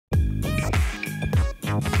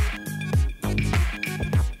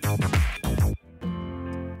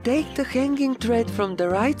Take the hanging thread from the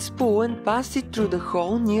right spool and pass it through the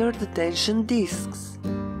hole near the tension discs.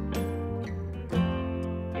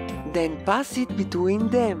 Then pass it between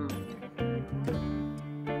them.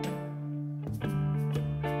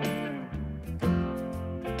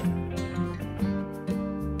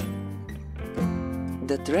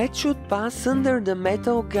 The thread should pass under the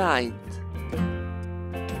metal guide.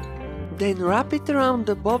 Then wrap it around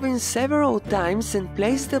the bobbin several times and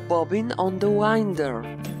place the bobbin on the winder.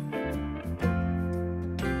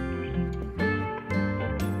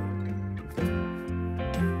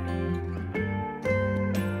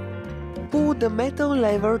 Pull the metal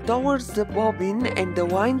lever towards the bobbin and the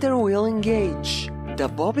winder will engage. The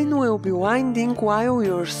bobbin will be winding while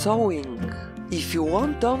you're sewing. If you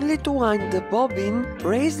want only to wind the bobbin,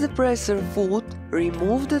 raise the presser foot,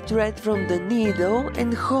 remove the thread from the needle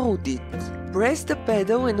and hold it. Press the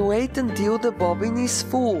pedal and wait until the bobbin is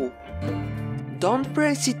full. Don't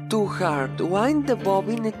press it too hard, wind the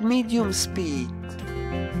bobbin at medium speed.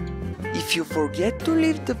 If you forget to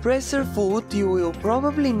lift the presser foot, you will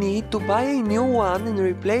probably need to buy a new one and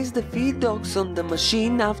replace the feed dogs on the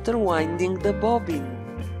machine after winding the bobbin.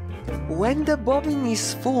 When the bobbin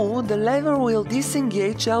is full, the lever will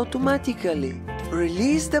disengage automatically.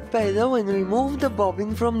 Release the pedal and remove the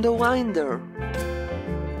bobbin from the winder.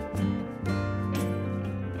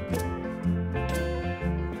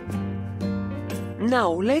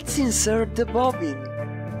 Now let's insert the bobbin.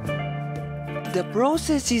 The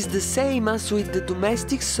process is the same as with the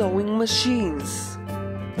domestic sewing machines.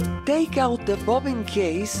 Take out the bobbin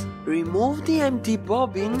case, remove the empty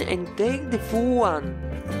bobbin and take the full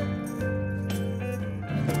one.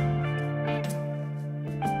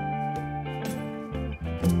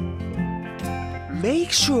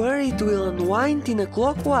 Make sure it will unwind in a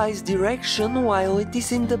clockwise direction while it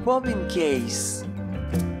is in the bobbin case.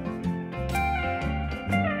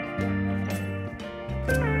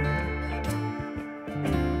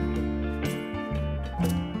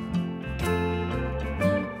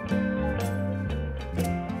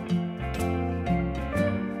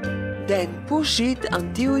 Then push it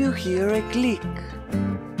until you hear a click.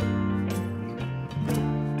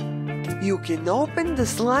 You can open the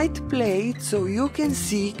slide plate so you can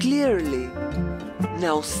see clearly.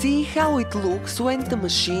 Now see how it looks when the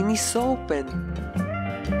machine is open.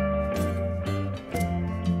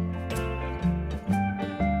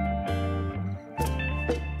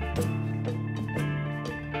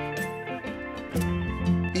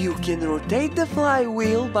 You can rotate the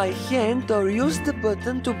flywheel by hand or use the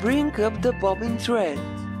button to bring up the bobbin thread,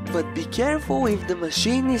 but be careful if the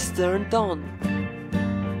machine is turned on.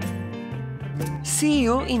 See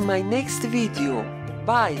you in my next video.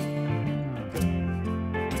 Bye!